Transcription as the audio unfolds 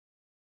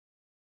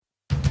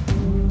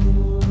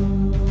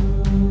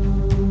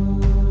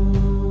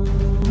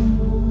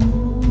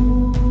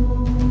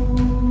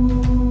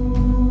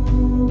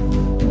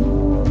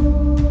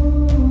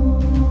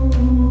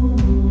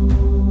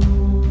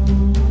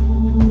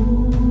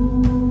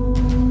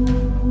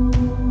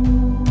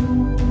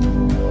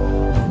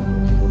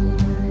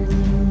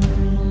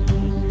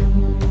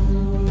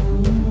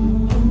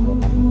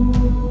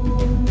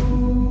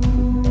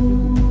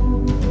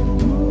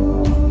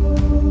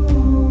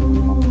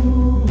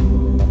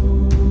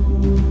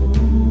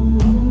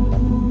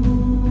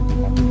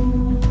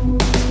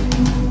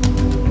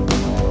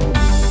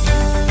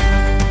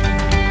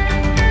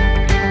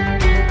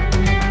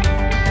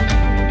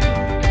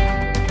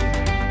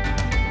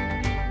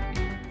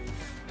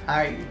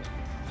Hi,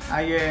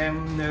 I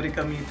am Neri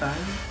O,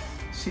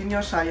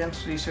 Senior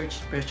Science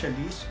Research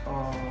Specialist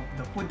of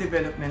the Food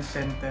Development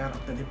Center of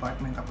the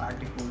Department of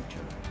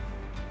Agriculture.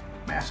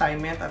 My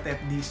assignment at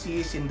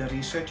FDC is in the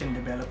Research and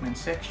Development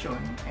section,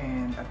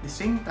 and at the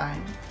same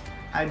time,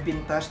 I've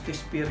been tasked to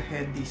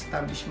spearhead the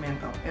establishment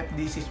of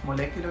FDC's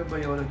Molecular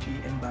Biology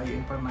and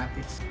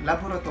Bioinformatics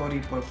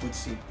Laboratory for Food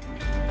Safety.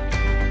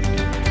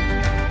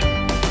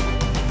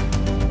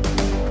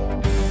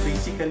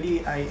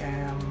 Basically, I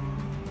am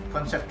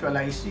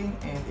conceptualizing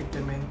and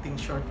implementing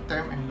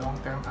short-term and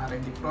long-term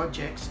R&D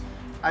projects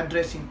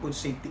addressing food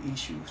safety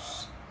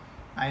issues.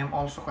 I am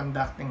also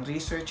conducting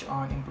research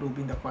on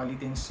improving the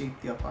quality and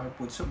safety of our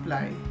food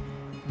supply,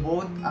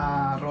 both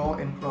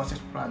raw and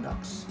processed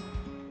products.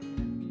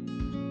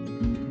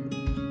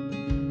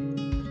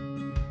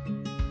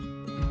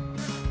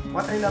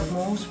 What I love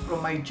most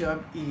from my job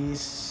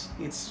is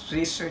its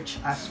research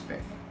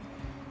aspect.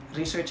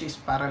 Research is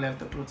parallel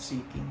to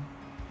truth-seeking.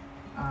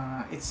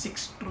 It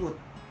seeks truth,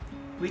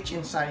 which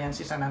in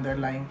science is an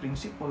underlying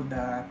principle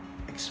that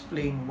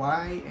explain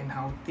why and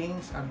how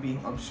things are being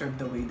observed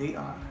the way they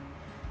are,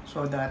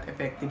 so that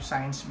effective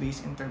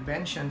science-based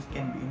interventions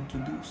can be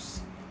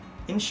introduced.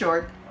 In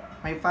short,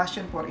 my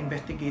passion for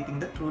investigating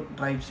the truth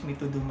drives me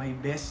to do my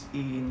best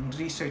in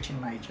research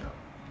in my job.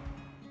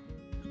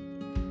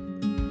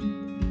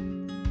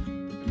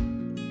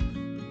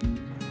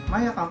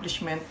 My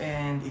accomplishment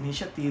and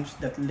initiatives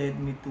that led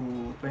me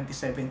to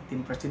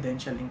 2017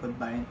 Presidential Lingkod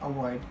Bayan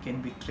Award can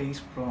be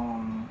traced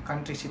from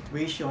country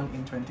situation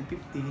in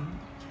 2015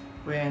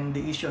 when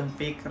the issue on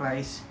fake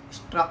rice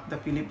struck the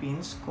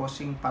Philippines,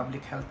 causing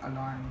public health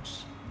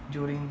alarms.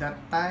 During that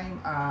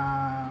time,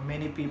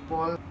 many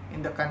people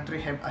in the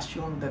country have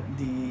assumed that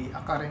the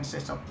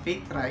occurrences of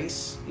fake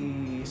rice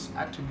is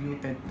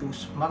attributed to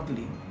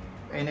smuggling.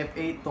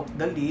 NFA took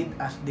the lead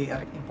as they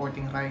are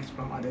importing rice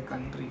from other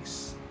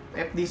countries.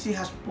 FDC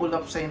has full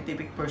of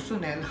scientific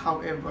personnel.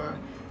 However,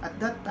 at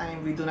that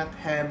time, we do not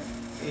have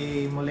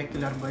a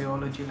molecular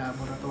biology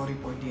laboratory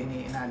for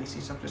DNA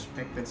analysis of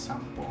respected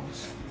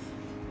samples.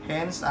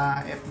 Hence,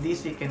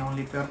 FDC can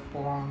only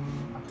perform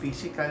a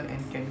physical and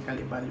chemical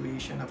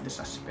evaluation of the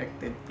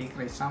suspected fake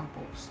rice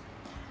samples.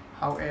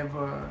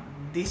 However,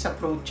 these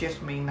approaches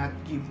may not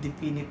give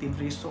definitive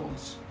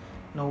results,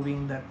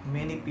 knowing that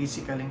many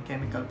physical and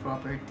chemical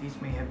properties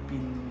may have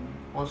been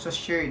also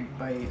shared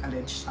by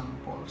alleged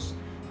samples.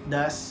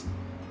 Thus,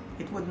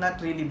 it would not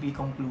really be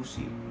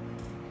conclusive.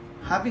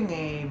 Having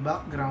a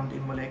background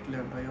in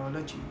molecular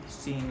biology,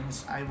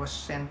 since I was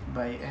sent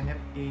by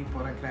NFA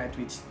for a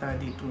graduate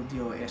study through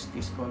the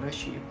OST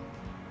scholarship,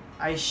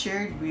 I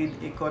shared with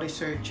a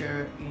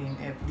co-researcher in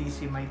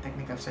FDC my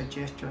technical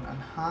suggestion on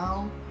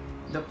how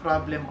the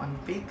problem on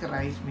fake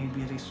rice may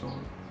be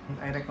resolved.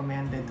 I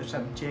recommended to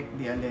subject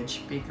the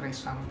alleged fake rice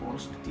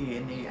samples to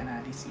DNA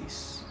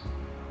analysis.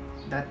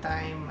 That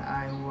time,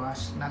 I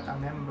was not a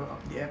member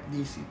of the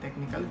FDC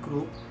technical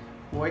group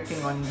working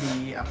on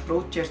the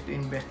approaches to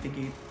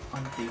investigate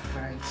on fake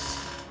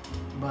rice.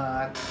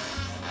 But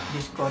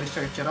this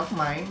co-researcher of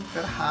mine,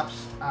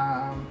 perhaps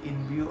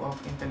in view of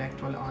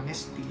intellectual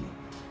honesty,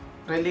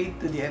 relayed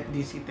to the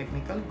FDC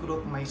technical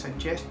group my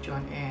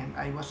suggestion, and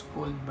I was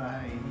called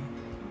by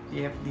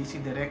the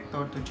FDC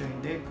director to join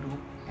their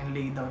group and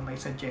lay down my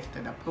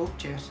suggested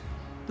approaches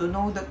to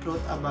know the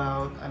truth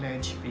about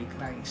alleged fake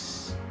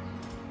rice.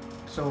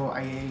 So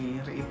I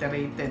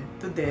reiterated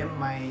to them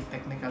my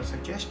technical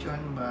suggestion,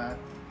 but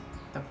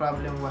the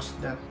problem was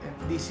that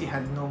FDC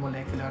had no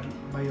molecular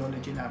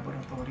biology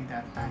laboratory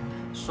that time.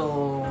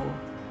 So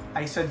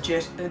I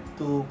suggested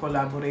to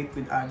collaborate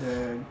with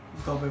other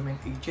government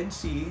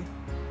agency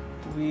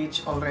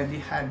which already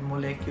had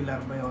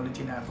molecular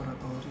biology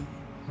laboratory.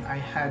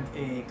 I had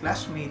a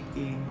classmate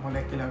in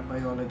molecular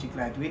biology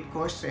graduate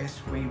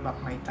courses way back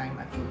my time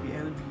at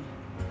UPLB.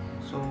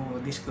 So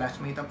this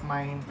classmate of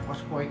mine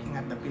was working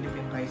at the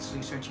Philippine Rice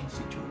Research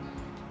Institute.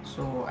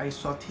 So I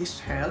sought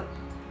his help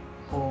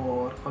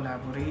for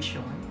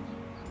collaboration.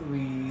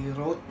 We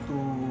wrote to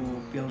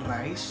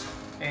𝗡𝗲𝘄𝗀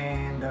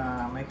and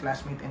my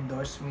classmate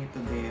endorsed me to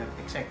their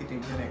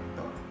executive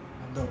director.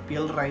 The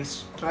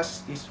𝗡𝗲𝘄𝗀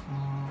trust is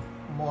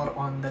more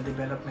on the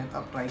development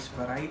of rice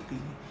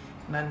variety.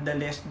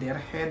 Nonetheless, their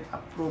head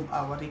approved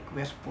our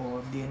request for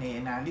DNA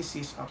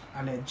analysis of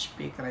alleged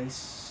fake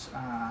rice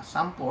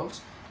samples,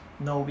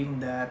 knowing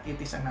that it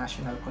is a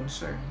national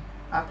concern.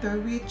 After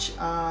which,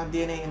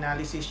 DNA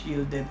analysis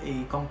yielded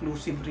a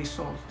conclusive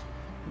result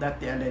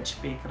that the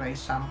alleged fake rice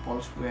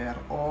samples were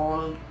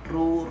all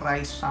true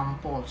rice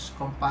samples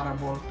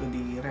comparable to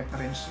the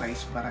reference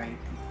rice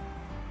variety.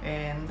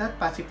 And that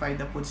pacified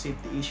the food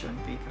safety issue on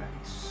fake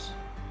rice.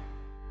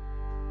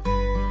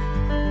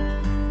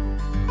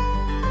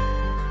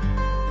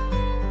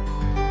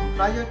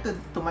 Prior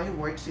to my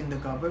works in the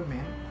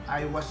government,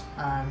 I was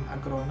an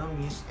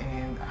agronomist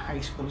and a high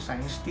school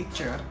science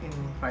teacher in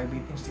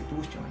private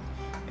institution,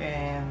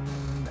 and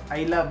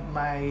I love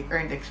my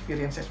earned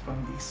experiences from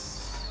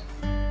this.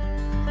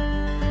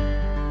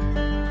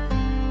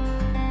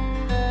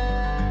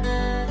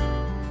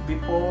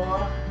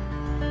 Before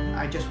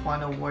I just want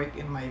to work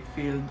in my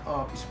field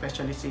of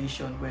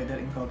specialization, whether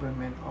in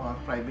government or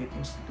private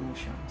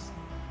institutions.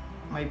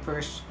 My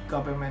first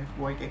government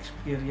work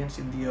experience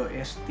in the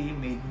OST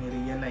made me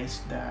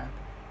realize that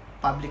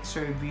public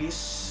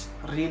service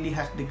really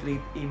has the great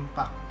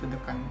impact to the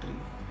country.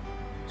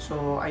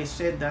 So I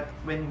said that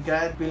when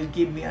God will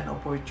give me an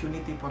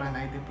opportunity for an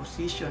ideal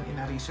position in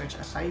a research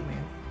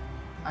assignment,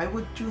 I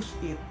would choose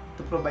it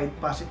to provide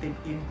positive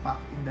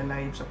impact in the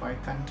lives of our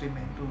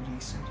countrymen through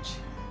research.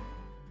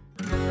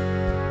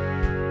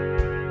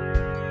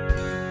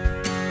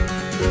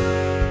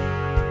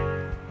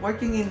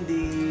 Working in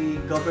the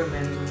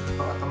government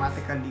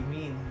automatically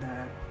mean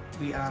that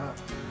we are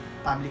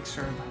public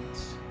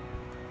servants.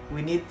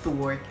 We need to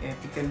work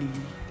ethically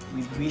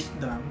with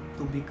wisdom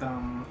to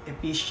become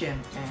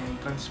efficient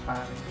and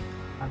transparent.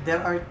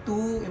 There are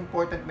two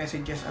important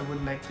messages I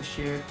would like to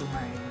share to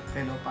my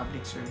fellow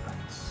public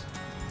servants.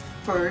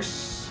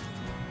 First,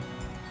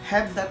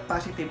 have that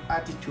positive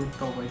attitude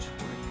towards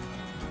work.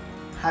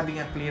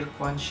 Having a clear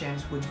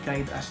conscience would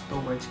guide us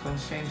towards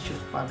conscientious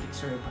public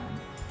servant,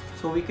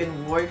 so we can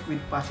work with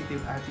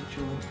positive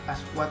attitude as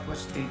what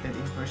was stated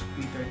in 1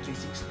 Peter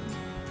 3:16.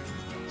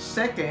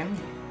 Second,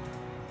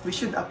 we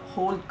should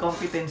uphold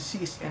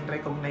competencies and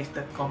recognize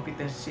that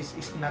competencies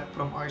is not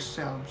from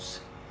ourselves,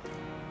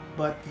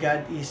 but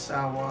God is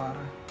our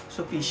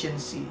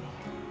sufficiency,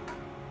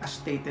 as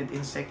stated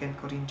in 2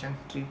 Corinthians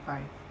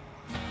 3:5.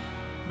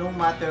 No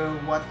matter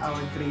what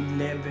our grade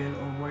level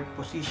or work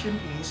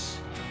position is,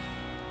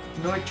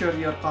 nurture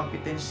your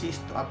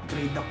competencies to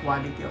upgrade the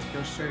quality of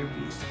your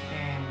service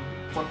and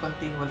for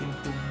continual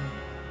improvement.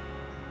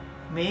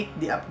 Make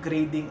the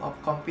upgrading of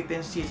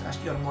competencies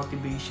as your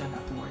motivation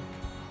at work.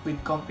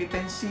 With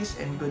competencies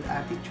and good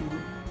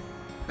attitude,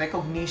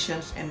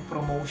 recognitions and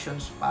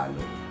promotions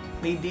follow.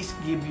 May this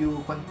give you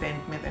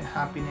contentment and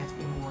happiness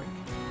in work.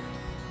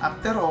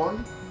 After all,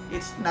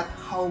 it's not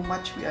how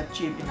much we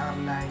achieve in our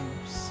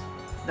lives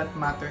that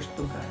matters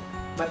to God,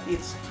 but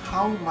it's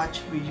how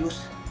much we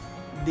use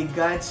the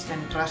God's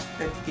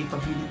entrusted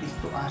capabilities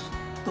to us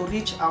to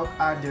reach out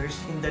others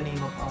in the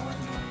name of our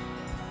Lord.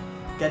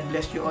 God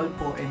bless you all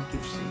po and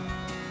keep safe.